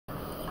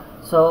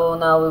So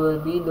now we will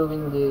be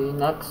doing the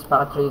next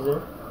packet tracer,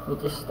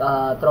 which is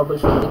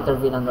Troubleshoot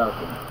Inter-VLAN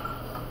routing.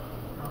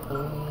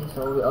 Okay,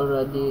 so we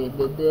already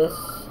did this.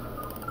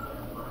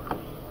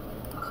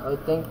 So I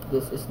think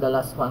this is the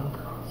last one.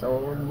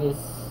 So this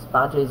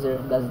packet tracer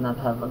does not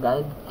have a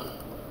guide.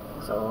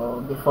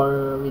 So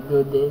before we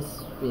do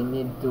this, we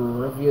need to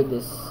review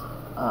this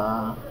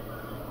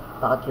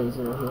packet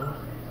tracer here.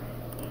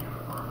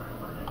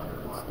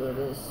 Let's do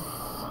this.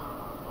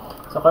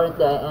 So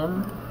currently I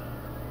am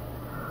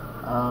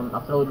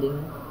uploading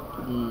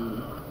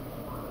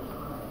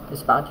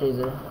this packet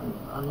tracer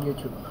on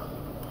YouTube.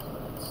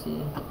 Let's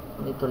see.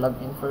 We need to log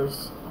in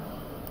first,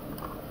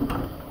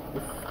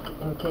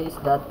 in case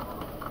that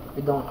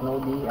we don't know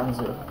the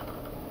answer.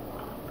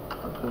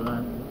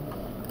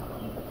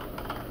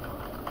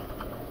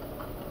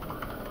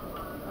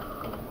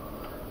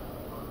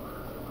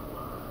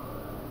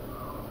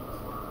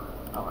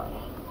 Okay,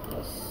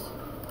 yes.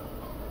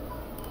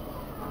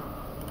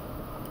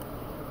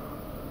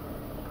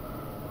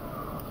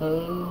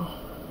 Okay.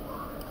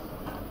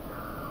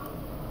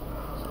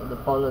 So the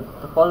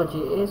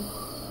topology is,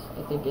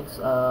 I think it's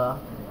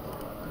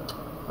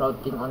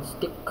routing on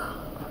stick,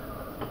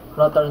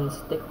 router and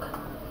stick.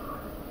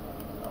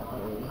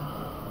 Okay.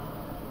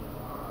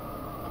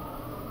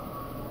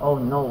 Oh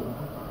no,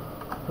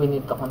 we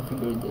need to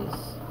configure this.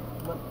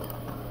 What?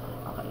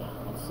 Okay,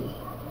 let's see.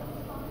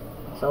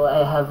 So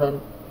I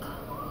haven't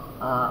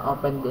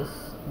opened this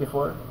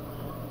before,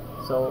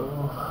 so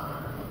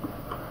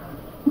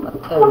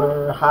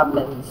whatever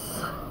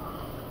happens.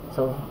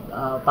 So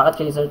packet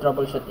tracer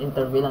troubleshoot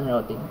inter-VLAN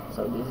routing.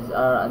 So this is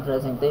our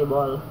addressing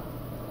table.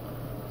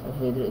 So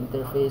feeder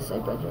interface,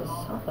 IP address.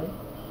 Okay.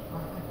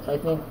 So I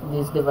think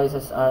these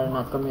devices are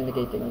not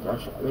communicating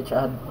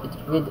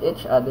with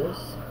each other.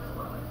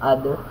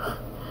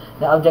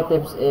 The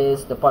objectives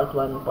is the part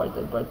 1, part 2,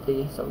 and part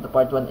 3. So the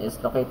part 1 is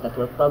locate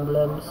network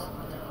problems.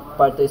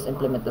 Part 2 is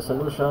implement the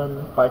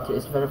solution. Part 3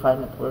 is verify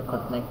network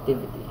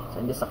connectivity. So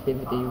in this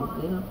activity,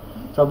 you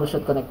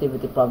troubleshoot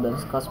connectivity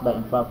problems caused by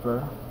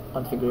improper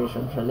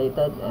configurations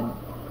related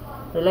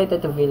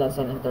to VLANs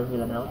and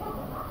inter-VLAN routing.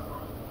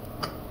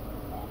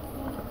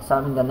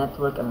 Examine the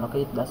network and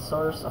locate the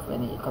source of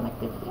any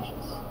connectivity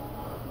issues.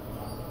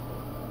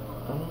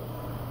 Okay.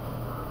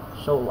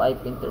 Show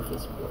IP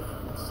interface proof.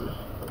 Let's see.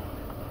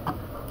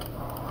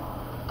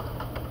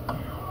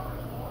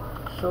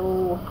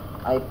 Show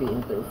IP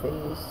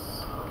interface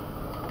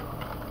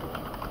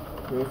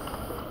proof.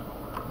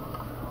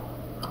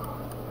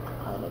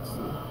 Let's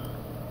see.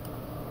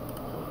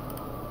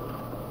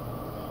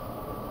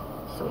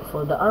 So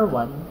for the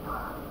R1,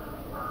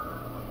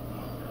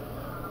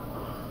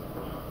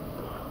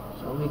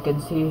 so we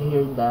can see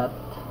here that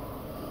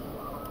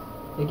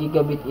the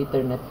gigabit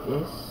Ethernet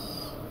is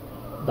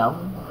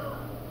down.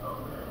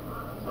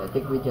 So I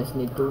think we just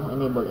need to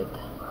enable it.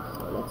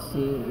 So let's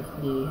see if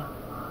the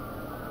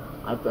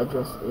IP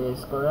address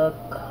is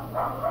correct.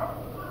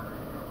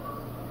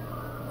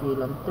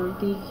 VLAN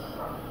 30,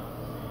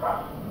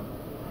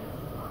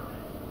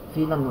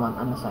 VLAN 1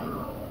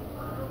 unassigned.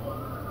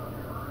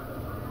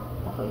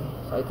 Okay,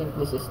 so I think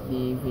this is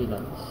the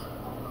VLANs.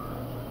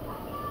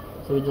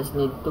 So we just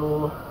need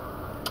to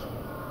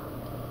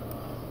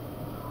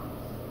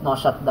now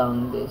shut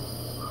down this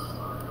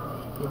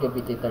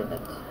gigabit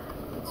Ethernet.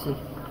 Let's see.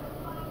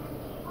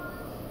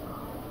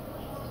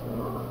 So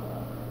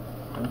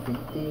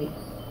 150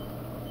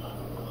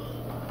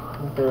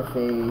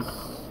 interface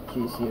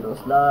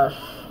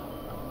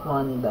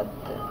G0/1.10.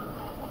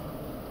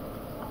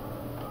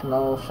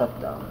 No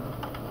shutdown.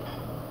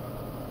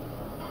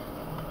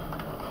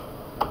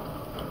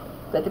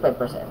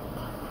 25%.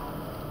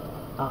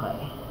 Okay,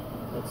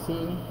 let's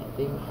see. I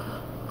think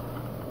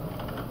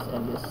let's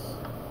end this.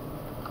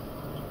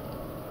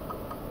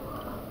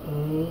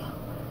 Okay,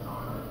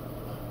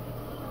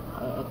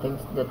 I think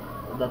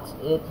that's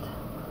it.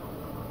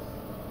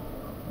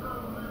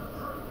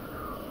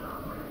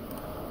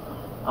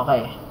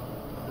 Okay,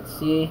 let's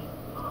see.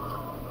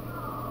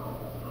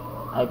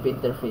 IP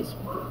interface.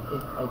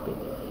 IP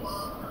interface.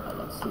 Okay,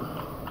 let's see.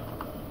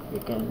 We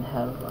can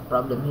have a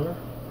problem here.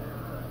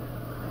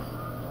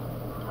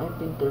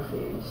 IP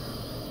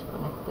interface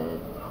connected.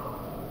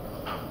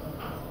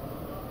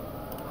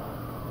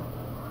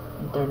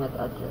 Internet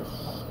address.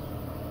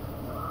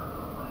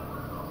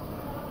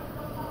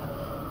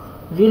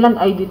 VLAN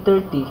ID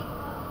 30.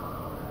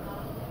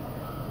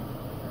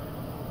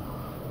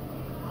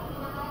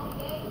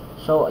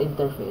 Show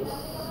interface.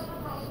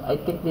 I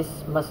think this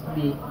must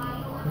be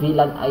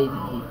VLAN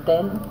ID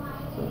 10.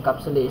 So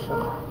encapsulation.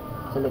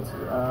 So let's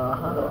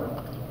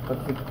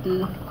config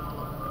T.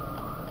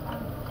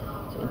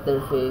 So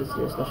interface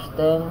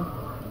 /10.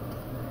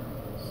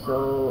 So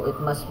it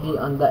must be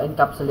on the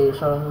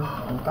encapsulation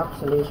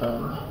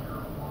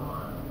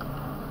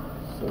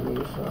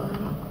solution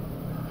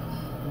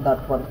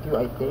 .1Q,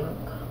 I think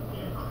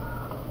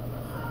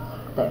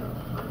 10.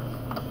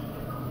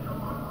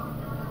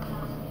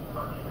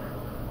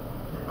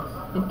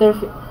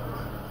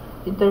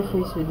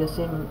 interface with the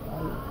same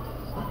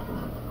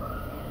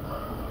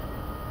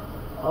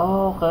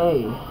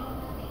Okay,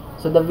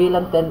 so the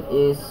VLAN 10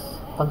 is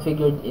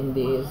configured in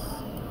this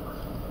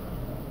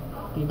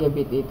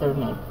gigabit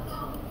Ethernet.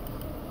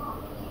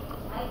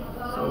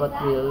 So what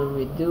will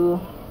we do?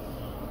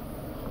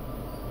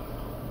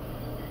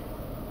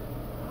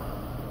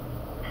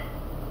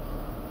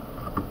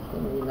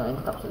 Maybe no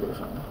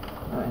encapsulation.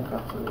 No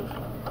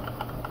encapsulation.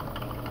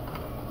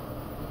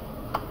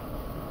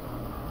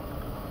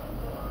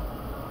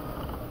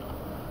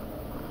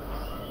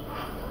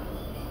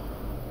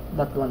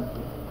 That one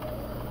too.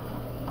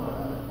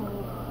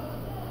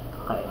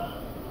 Okay.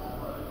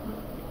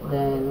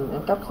 Then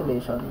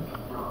encapsulation.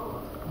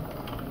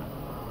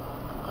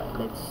 Okay,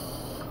 let's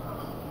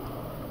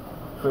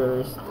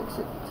first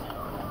exit.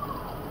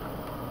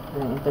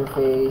 Then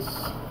interface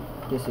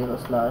T0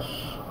 slash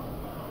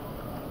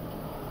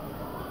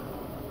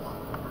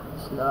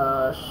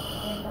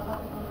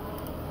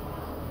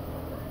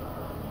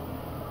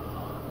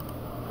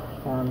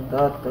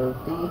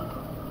 .30.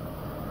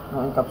 No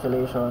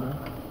encapsulation.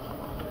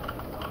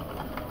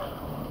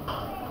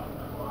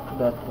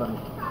 That one.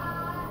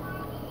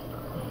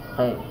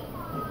 Okay,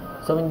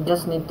 so we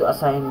just need to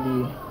assign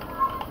the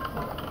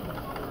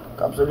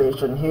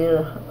encapsulation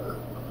here.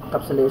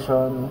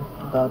 Encapsulation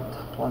dot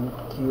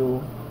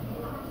 1Q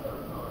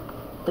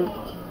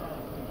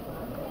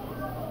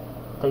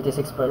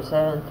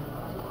 36%.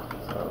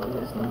 So we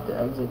just need to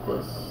exit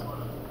this.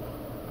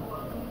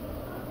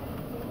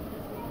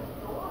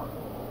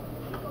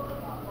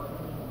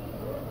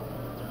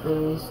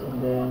 Face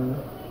and then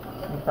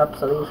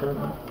encapsulation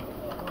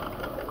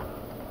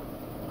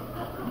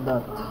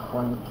dot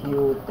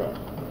 1Q10.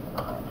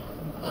 Okay.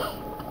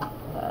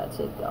 That's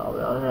it. We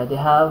already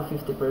have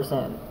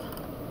 50%.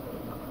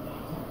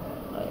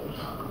 Okay.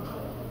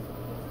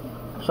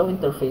 Show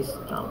interface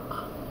trunk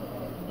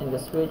in the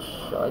switch.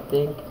 So I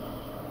think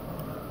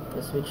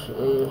the switch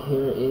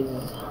here is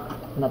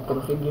not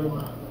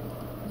configured.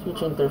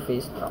 Switch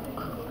interface trunk.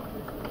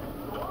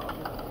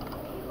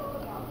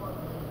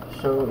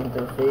 Show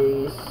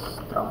interface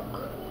trunk.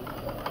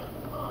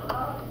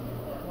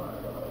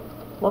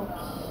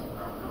 Whoops.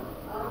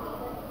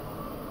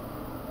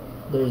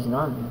 There is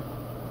none.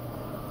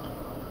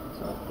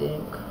 So I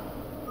think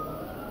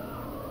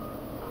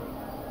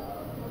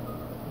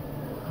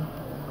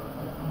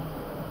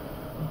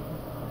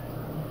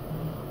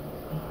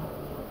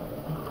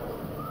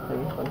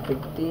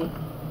config T.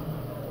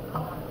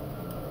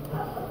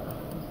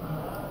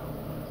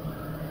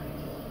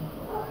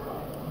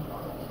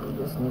 So you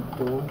just need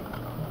to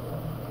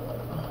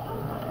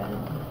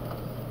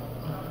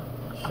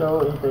show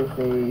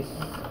interface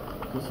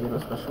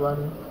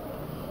T0/1.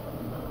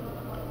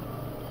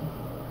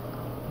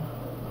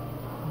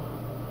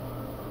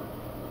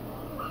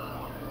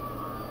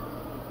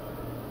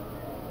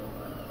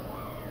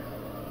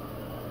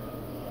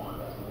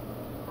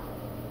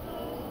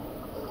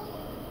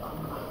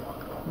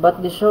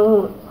 But the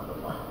show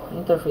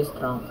interface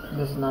trunk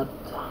does not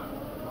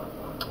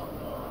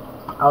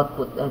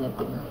output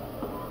anything.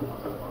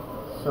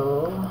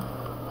 So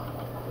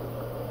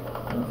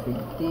config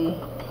T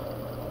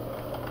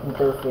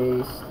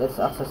interface, let's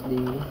access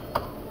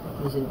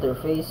this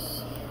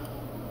interface,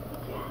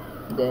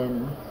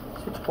 then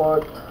switch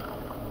port,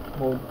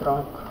 mode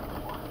trunk.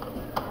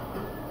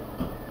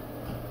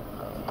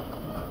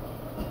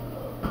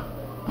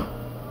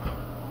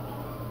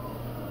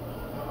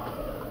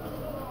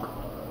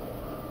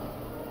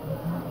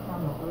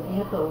 You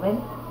have to open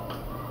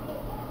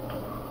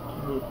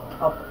it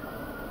up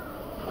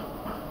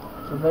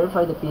to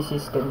verify the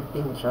PCs can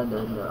ping each other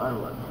in their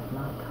R1.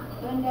 Not.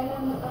 I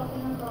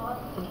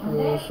think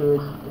we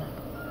should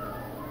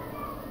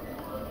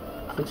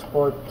switch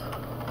port,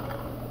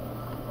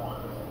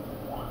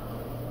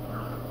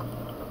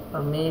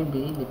 or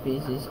maybe the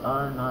PCs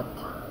are not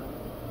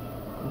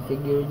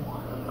configured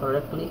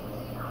correctly.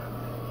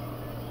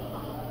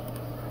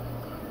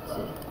 Let's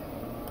see.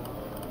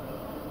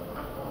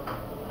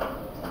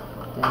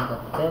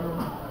 10.10.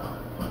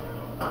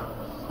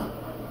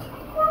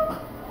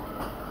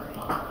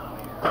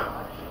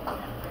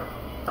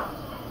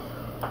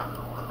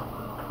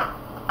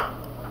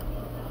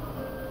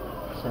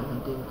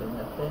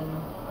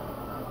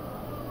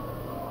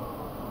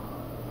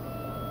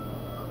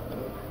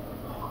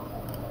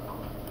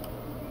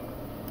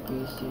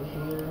 PC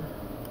here.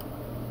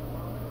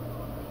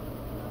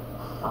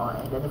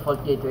 Okay, the default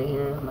gateway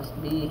here must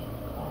be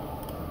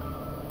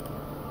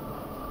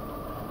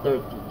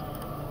 30.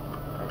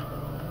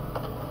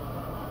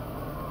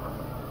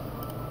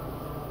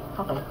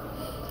 Okay.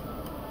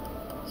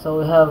 So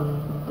we have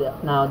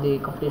now the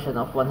completion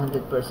of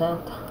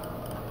 100%.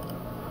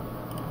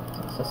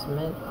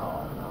 Assessment.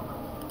 Oh no.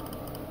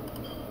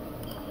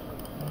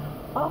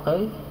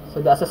 Okay.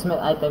 So the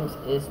assessment items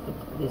is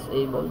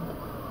disabled.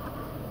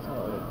 So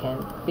we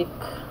can't pick.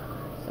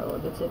 So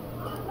that's it.